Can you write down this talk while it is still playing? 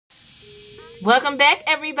Welcome back,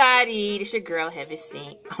 everybody. This your girl, Heaven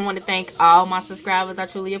Sink. I want to thank all my subscribers. I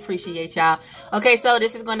truly appreciate y'all. Okay, so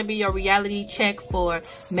this is going to be your reality check for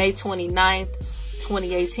May 29th,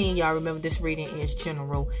 2018. Y'all remember this reading is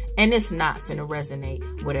general, and it's not finna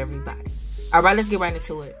resonate with everybody. All right, let's get right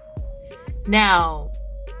into it. Now,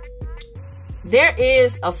 there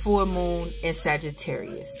is a full moon in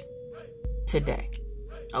Sagittarius today.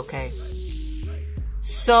 Okay,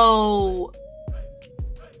 so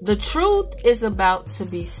the truth is about to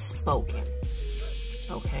be spoken.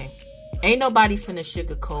 Okay, ain't nobody finna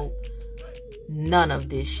sugarcoat none of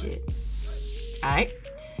this shit. All right,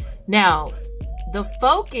 now the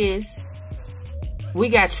focus, we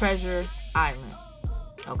got Treasure Island.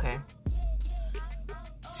 Okay,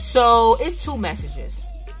 so it's two messages.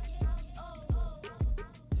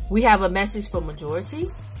 We have a message for majority,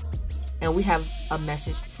 and we have a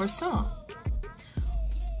message for some.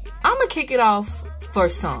 I'm gonna kick it off for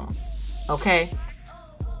some, okay?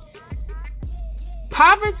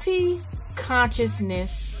 Poverty,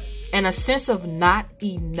 consciousness, and a sense of not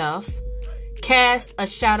enough cast a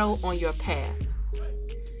shadow on your path.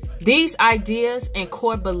 These ideas and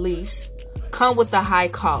core beliefs come with a high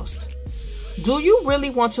cost. Do you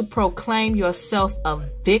really want to proclaim yourself a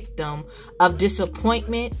victim of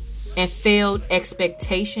disappointment and failed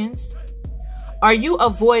expectations? Are you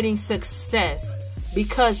avoiding success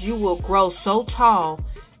because you will grow so tall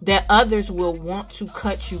that others will want to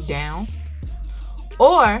cut you down?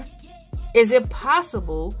 Or is it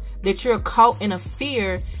possible that you're caught in a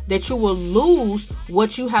fear that you will lose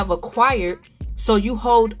what you have acquired, so you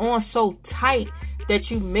hold on so tight that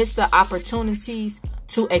you miss the opportunities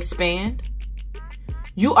to expand?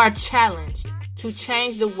 You are challenged to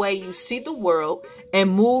change the way you see the world and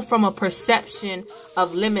move from a perception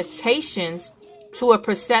of limitations to a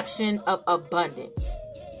perception of abundance.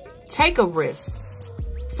 Take a risk,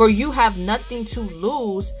 for you have nothing to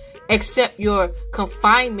lose except your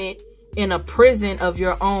confinement in a prison of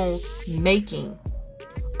your own making.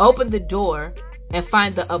 Open the door and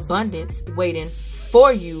find the abundance waiting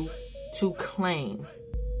for you to claim.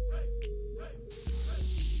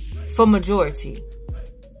 For majority,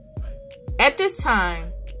 at this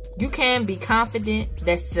time, you can be confident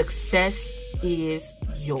that success is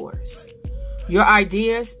yours. Your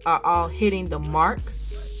ideas are all hitting the mark,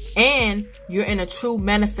 and you're in a true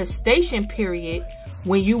manifestation period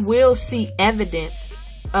when you will see evidence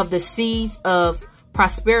of the seeds of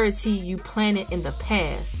prosperity you planted in the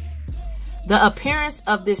past. The appearance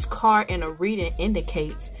of this card in a reading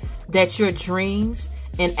indicates that your dreams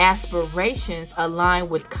and aspirations align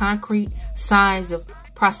with concrete signs of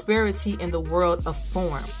prosperity in the world of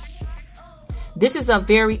form. This is a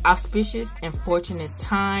very auspicious and fortunate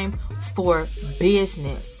time for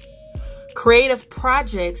business. Creative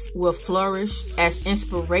projects will flourish as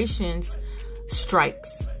inspirations strikes.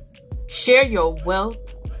 Share your wealth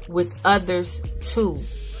with others too.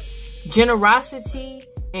 Generosity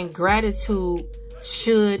and gratitude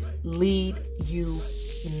should lead you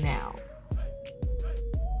now.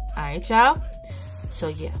 All right, y'all. So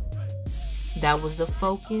yeah, that was the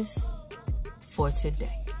focus for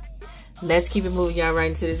today. Let's keep it moving, y'all,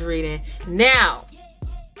 right into this reading. Now,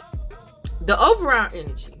 the overall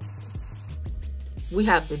energy, we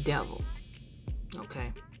have the devil.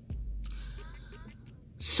 Okay.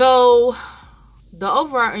 So, the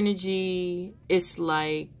overall energy is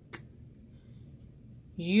like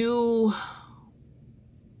you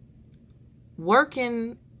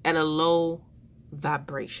working at a low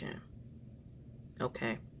vibration.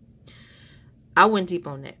 Okay. I went deep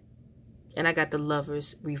on that. And I got the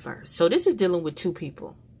Lovers reverse. So this is dealing with two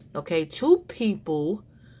people. Okay. Two people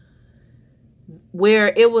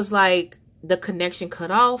where it was like the connection cut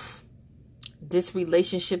off. This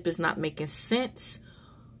relationship is not making sense.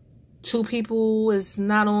 Two people is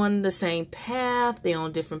not on the same path. They're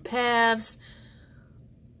on different paths.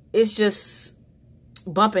 It's just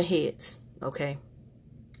bumping heads. Okay.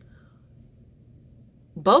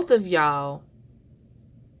 Both of y'all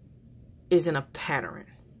is in a pattern.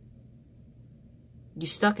 You're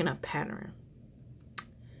stuck in a pattern.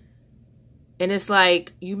 And it's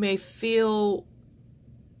like you may feel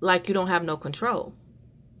like you don't have no control.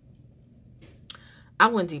 I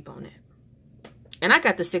went deep on that. And I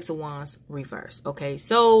got the Six of Wands reverse. Okay,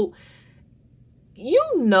 so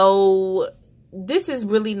you know this is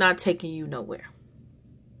really not taking you nowhere.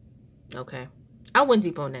 Okay, I went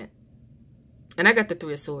deep on that. And I got the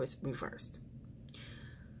Three of Swords reversed.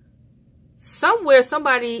 Somewhere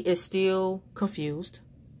somebody is still confused.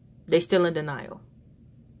 They still in denial.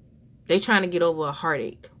 They trying to get over a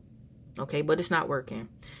heartache. Okay, but it's not working.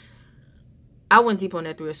 I went deep on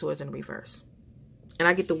that Three of Swords in reverse. And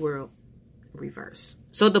I get the World reverse.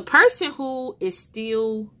 So the person who is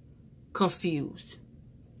still confused,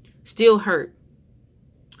 still hurt,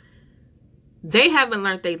 they haven't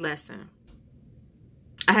learned their lesson.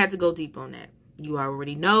 I had to go deep on that. You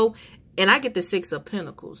already know. And I get the 6 of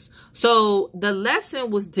Pentacles. So the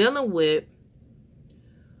lesson was dealing with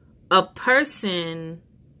a person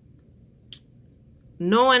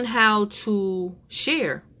knowing how to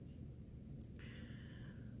share.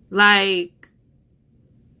 Like,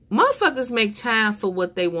 motherfuckers make time for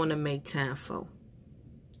what they want to make time for.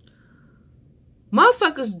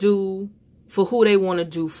 Motherfuckers do for who they want to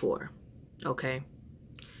do for. Okay?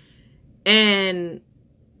 And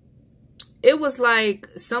it was like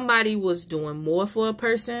somebody was doing more for a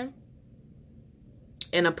person,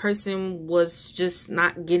 and a person was just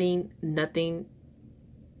not getting nothing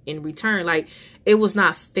in return. Like, it was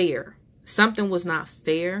not fair. Something was not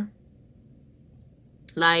fair.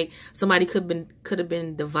 Like, somebody could have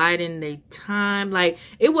been dividing their time. Like,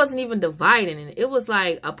 it wasn't even dividing it. It was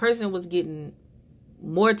like a person was getting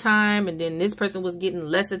more time, and then this person was getting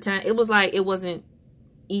lesser time. It was like it wasn't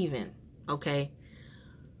even. Okay?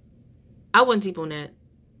 I went deep on that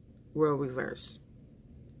world reverse.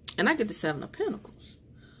 And I get the 7 of Pentacles.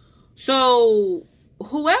 So,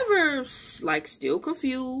 whoever's like still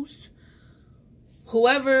confused,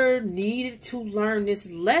 whoever needed to learn this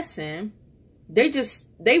lesson,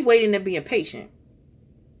 they waiting and being patient.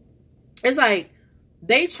 It's like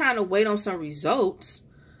they trying to wait on some results.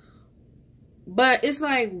 But it's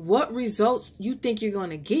like, what results you think you're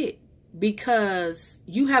going to get? Because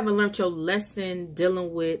you haven't learned your lesson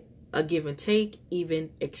dealing with a give and take,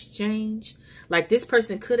 even exchange. Like, this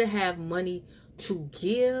person could have had money to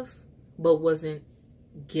give, but wasn't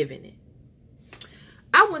giving it.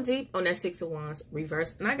 I went deep on that 6 of Wands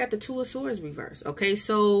reverse, and I got the 2 of Swords reverse. Okay,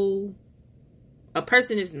 so a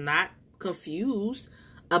person is not confused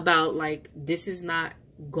about, like, this is not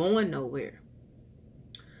going nowhere.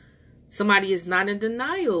 Somebody is not in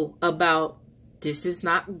denial about this is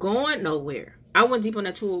not going nowhere. I went deep on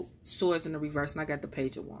that 2 of Swords in the reverse, and I got the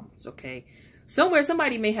Page of Wands, okay? Somewhere,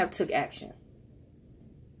 somebody may have took action.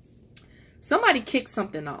 Somebody kicked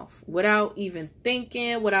something off without even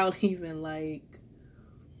thinking, without even, like,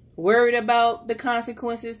 worried about the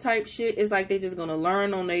consequences type shit. It's like they just gonna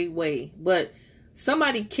learn on their way. But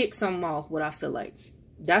somebody kicked something off, what I feel like.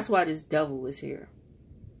 That's why this devil is here.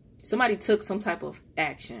 Somebody took some type of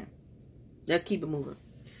action. Let's keep it moving.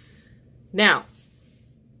 Now,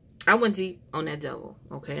 I went deep on that devil,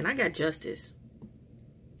 okay? And I got Justice.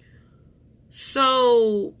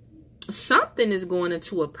 So, something is going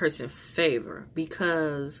into a person's favor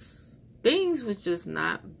because things was just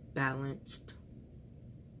not balanced.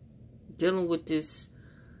 Dealing with this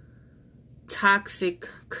toxic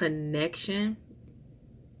connection.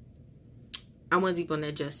 I went deep on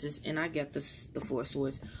that Justice, and I got the 4 of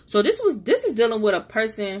Swords. So this is dealing with a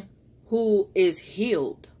person who is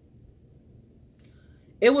healed.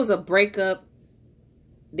 It was a breakup.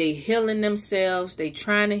 They healing themselves. They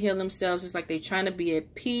trying to heal themselves. It's like they trying to be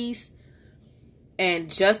at peace. And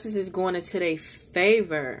justice is going into their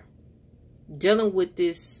favor. Dealing with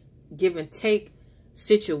this give and take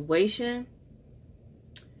situation.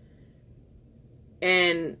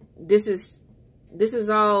 And this is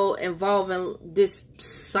all involving this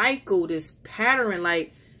cycle, this pattern.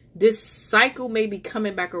 Like, this cycle may be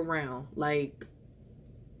coming back around. Like,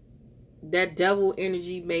 that devil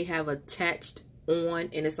energy may have attached on,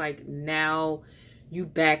 and it's like now you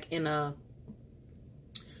back in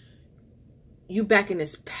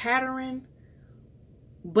this pattern.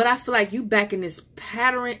 But I feel like you back in this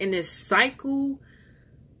pattern, in this cycle,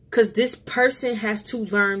 because this person has to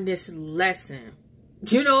learn this lesson.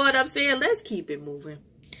 You know what I'm saying? Let's keep it moving.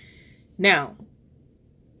 Now,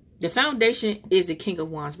 the foundation is the King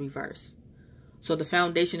of Wands reverse. So the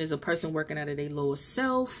foundation is a person working out of their lower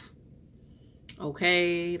self.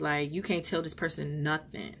 Okay, like, you can't tell this person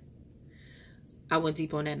nothing. I went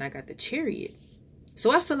deep on that, and I got the Chariot.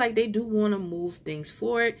 So I feel like they do want to move things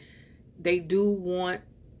forward. They do want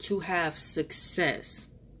to have success.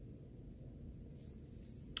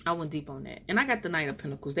 I went deep on that. And I got the Knight of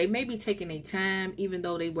Pentacles. They may be taking their time, even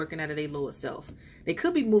though they working out of their lower self. They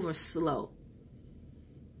could be moving slow.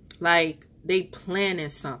 Like, they planning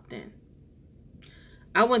something.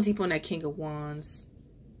 I went deep on that King of Wands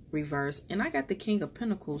reverse, and I got the King of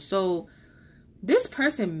Pentacles. So this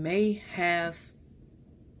person may have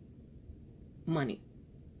money.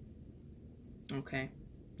 Okay.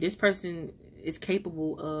 This person is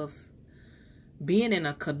capable of being in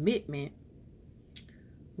a commitment,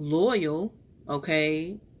 loyal,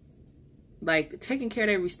 okay, like taking care of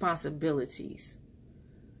their responsibilities.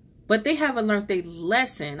 But they haven't learned their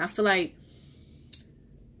lesson. I feel like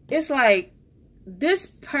it's like this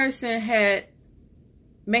person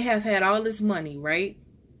may have had all this money, right?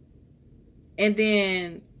 And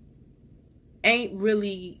then ain't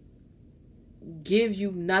really give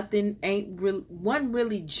you nothing, wasn't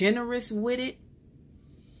really generous with it.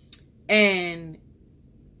 And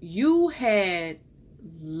you had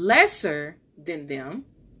lesser than them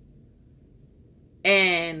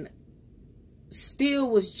and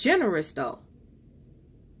still was generous though.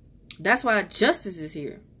 That's why justice is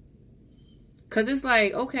here. Because it's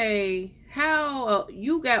like, okay, how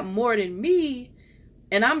you got more than me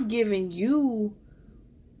and I'm giving you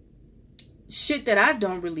shit that I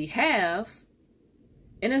don't really have.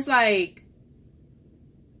 And it's like,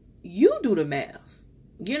 you do the math.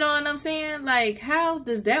 You know what I'm saying? Like, how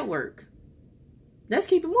does that work? Let's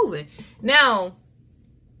keep it moving. Now,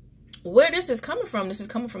 where this is coming from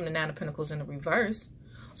the Nine of Pentacles in the reverse.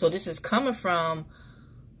 So this is coming from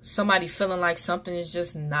somebody feeling like something is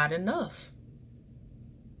just not enough.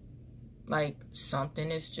 Like,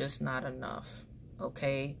 something is just not enough.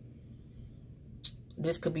 Okay?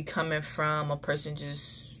 This could be coming from a person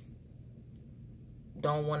just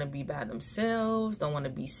don't want to be by themselves, don't want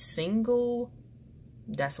to be single.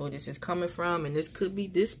 That's where this is coming from. And this could be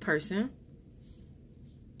this person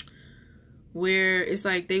where it's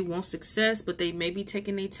like they want success, but they may be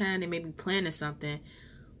taking their time, they may be planning something.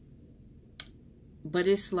 But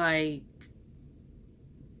it's like,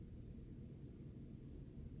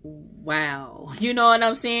 wow. You know what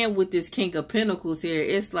I'm saying? With this King of Pentacles here,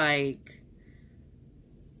 it's like,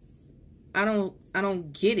 I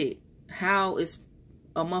don't get it. How is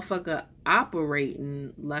a motherfucker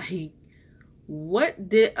operating? Like, what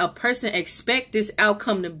did a person expect this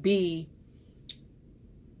outcome to be,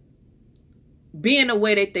 being the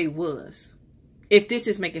way that they was? If this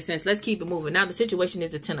is making sense, let's keep it moving. Now the situation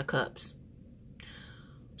is the Ten of Cups.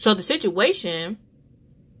 So the situation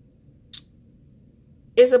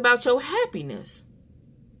is about your happiness.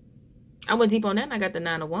 I went deep on that and I got the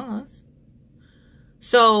Nine of Wands.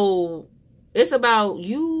 So it's about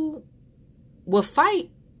you will fight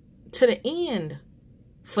to the end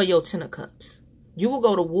for your Ten of Cups. You will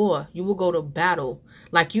go to war. You will go to battle.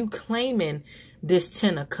 Like, you claiming this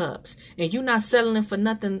Ten of Cups. And you not settling for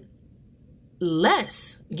nothing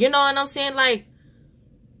less. You know what I'm saying? Like,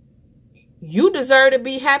 you deserve to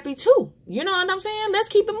be happy too. You know what I'm saying? Let's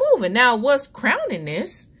keep it moving. Now, what's crowning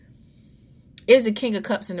this is the King of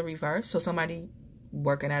Cups in the reverse. So somebody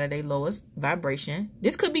working out of their lowest vibration.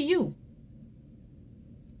 This could be you.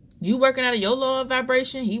 You working out of your lower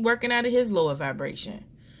vibration. He working out of his lower vibration.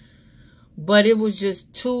 But it was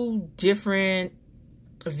just two different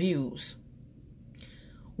views.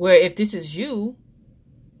 Where if this is you,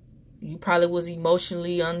 you probably was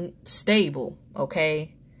emotionally unstable,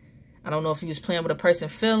 okay? I don't know if you was playing with a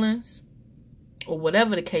person's feelings or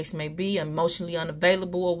whatever the case may be, emotionally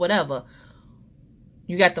unavailable or whatever.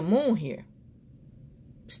 You got the Moon here.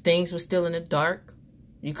 Things were still in the dark.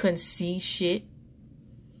 You couldn't see shit.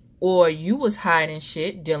 Or you was hiding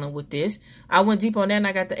shit dealing with this. I went deep on that and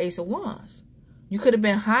I got the Ace of Wands. You could have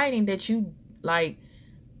been hiding that you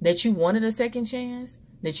wanted a second chance,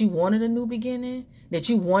 that you wanted a new beginning, that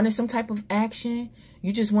you wanted some type of action.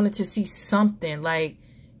 You just wanted to see something, like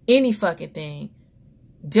any fucking thing.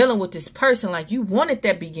 Dealing with this person, like you wanted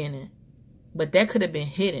that beginning. But that could have been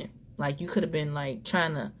hidden. Like, you could have been like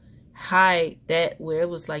trying to hide that, where it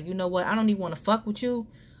was like, you know what, I don't even want to fuck with you.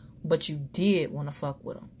 But you did want to fuck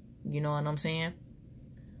with him. You know what I'm saying?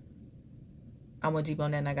 I went deep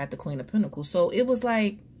on that and I got the Queen of Pentacles. So it was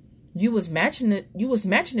like you was matching it. You was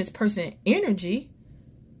matching this person energy,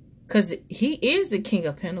 because he is the King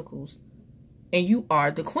of Pentacles and you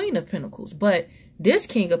are the Queen of Pentacles. But this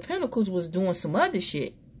King of Pentacles was doing some other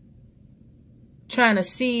shit, trying to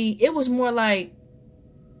see. It was more like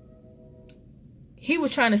he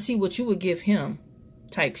was trying to see what you would give him,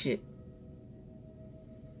 type shit.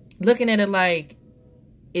 Looking at it like,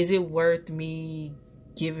 is it worth me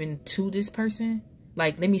giving to this person?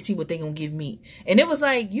 Like, let me see what they gonna give me. And it was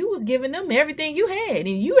like, you was giving them everything you had,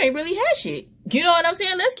 and you ain't really had shit. You know what I'm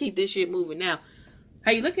saying? Let's keep this shit moving. Now,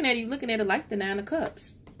 how you looking at it? You looking at it like the Nine of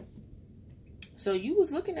Cups. So you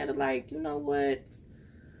was looking at it like, you know what?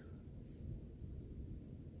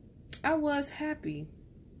 I was happy.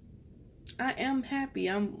 I am happy.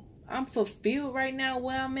 I'm fulfilled right now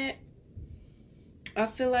where I'm at. I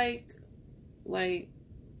feel like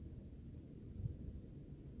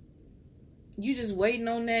you just waiting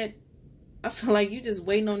on that. I feel like you just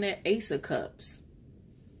waiting on that Ace of Cups.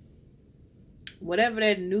 Whatever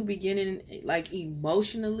that new beginning, like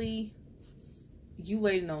emotionally, you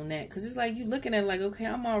waiting on that. Because it's like you looking at it like, okay,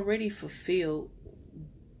 I'm already fulfilled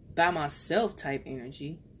by myself type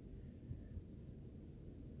energy.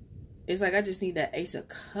 It's like I just need that Ace of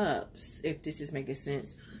Cups, if this is making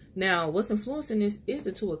sense. Now, what's influencing this is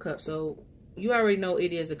the Two of Cups. So you already know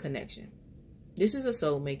it is a connection. This is a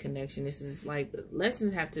soulmate connection. This is like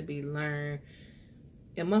lessons have to be learned.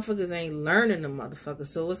 And motherfuckers ain't learning the motherfucker.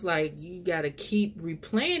 So it's like you gotta keep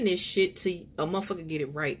replaying this shit till a motherfucker get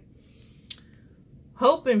it right.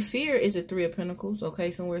 Hope and fear is a Three of Pentacles.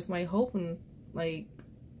 Okay, somewhere it's like hoping like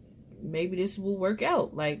maybe this will work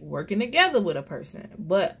out. Like working together with a person.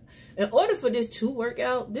 But in order for this to work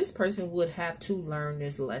out, this person would have to learn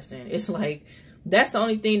this lesson. It's like that's the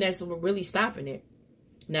only thing that's really stopping it.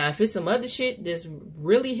 Now, if it's some other shit that's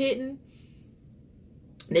really hitting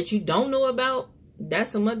that you don't know about,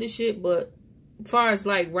 that's some other shit. But as far as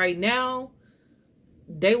like right now,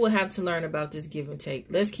 they will have to learn about this give and take.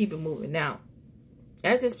 Let's keep it moving. Now,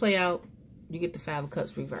 as this play out, you get the Five of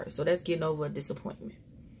Cups reversed. So that's getting over a disappointment.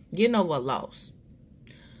 Getting over a loss.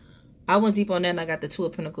 I went deep on that and I got the Two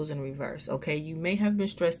of Pentacles in reverse. Okay, you may have been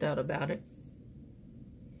stressed out about it.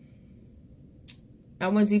 I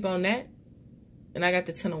went deep on that and I got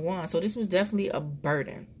the Ten of Wands. So this was definitely a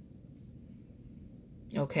burden.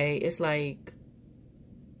 Okay, it's like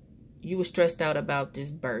you were stressed out about this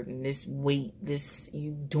burden, this weight, this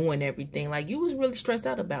you doing everything. Like you was really stressed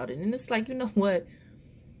out about it. And it's like, you know what?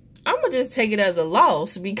 I'm going to just take it as a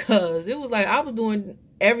loss because it was like I was doing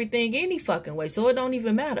everything any fucking way. So it don't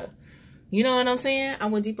even matter. You know what I'm saying? I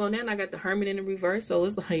went deep on that and I got the Hermit in the reverse. So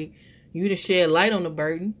it's like you just shed light on the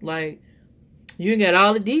burden. Like you got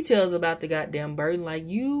all the details about the goddamn burden. Like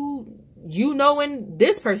you know, and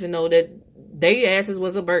this person know that they asses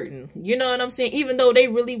was a burden. You know what I'm saying? Even though they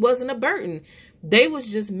really wasn't a burden. They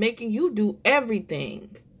was just making you do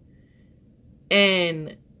everything.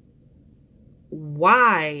 And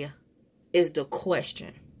why is the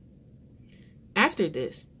question. After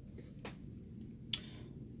this,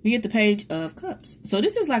 we get the Page of Cups. So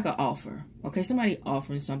this is like an offer. Okay, somebody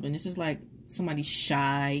offering something. This is like somebody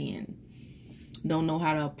shy and don't know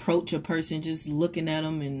how to approach a person, just looking at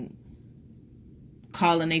them and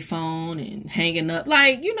calling their phone and hanging up.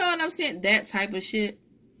 Like, you know what I'm saying? That type of shit.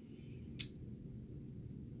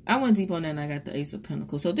 I went deep on that and I got the Ace of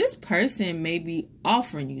Pentacles. So this person may be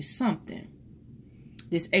offering you something.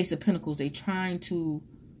 This Ace of Pentacles, they trying to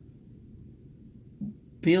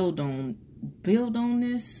build on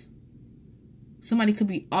this. Somebody could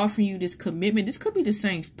be offering you this commitment. This could be the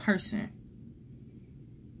same person.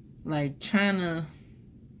 Like trying to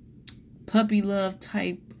puppy love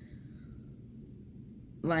type.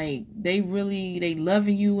 Like they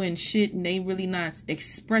loving you and shit and they really not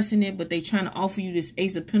expressing it, but they trying to offer you this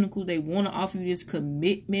Ace of Pentacles. They want to offer you this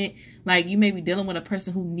commitment. Like you may be dealing with a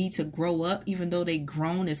person who needs to grow up even though they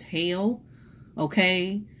grown as hell.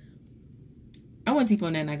 Okay. I went deep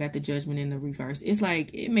on that and I got the Judgment in the reverse. It's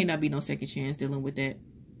like it may not be no second chance dealing with that.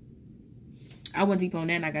 I went deep on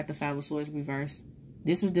that and I got the Five of Swords reverse.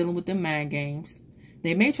 This was dealing with the mind games.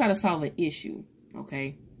 They may try to solve an issue.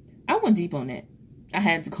 Okay. I went deep on that. I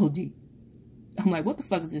had to go deep. I'm like, what the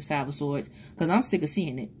fuck is this Five of Swords? Because I'm sick of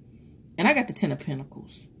seeing it. And I got the Ten of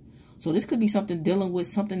Pentacles. So this could be something dealing with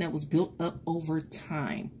something that was built up over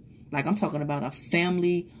time. Like I'm talking about a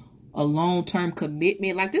family, a long-term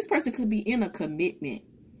commitment. Like this person could be in a commitment.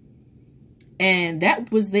 And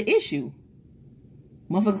that was the issue.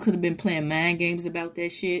 Motherfucker could have been playing mind games about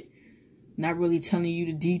that shit. Not really telling you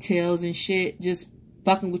the details and shit. Just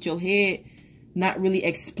fucking with your head. Not really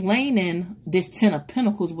explaining this Ten of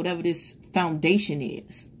Pentacles, whatever this foundation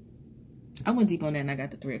is. I went deep on that and I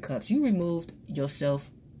got the Three of Cups. You removed yourself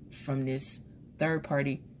from this third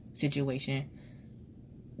party situation.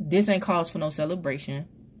 This ain't cause for no celebration.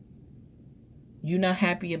 You're not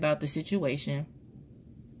happy about the situation.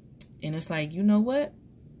 And it's like, you know what?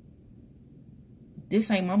 This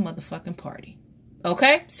ain't my motherfucking party.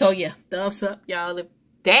 Okay? So yeah, thumbs up, y'all. If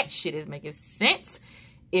that shit is making sense.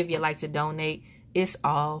 If you'd like to donate, it's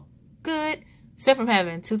all good. Sent from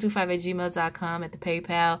Heaven, 225@gmail.com at the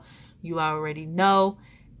PayPal. You already know.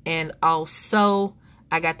 And also,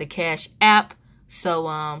 I got the Cash App.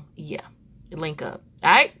 So, yeah, link up. All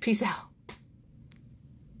right? Peace out.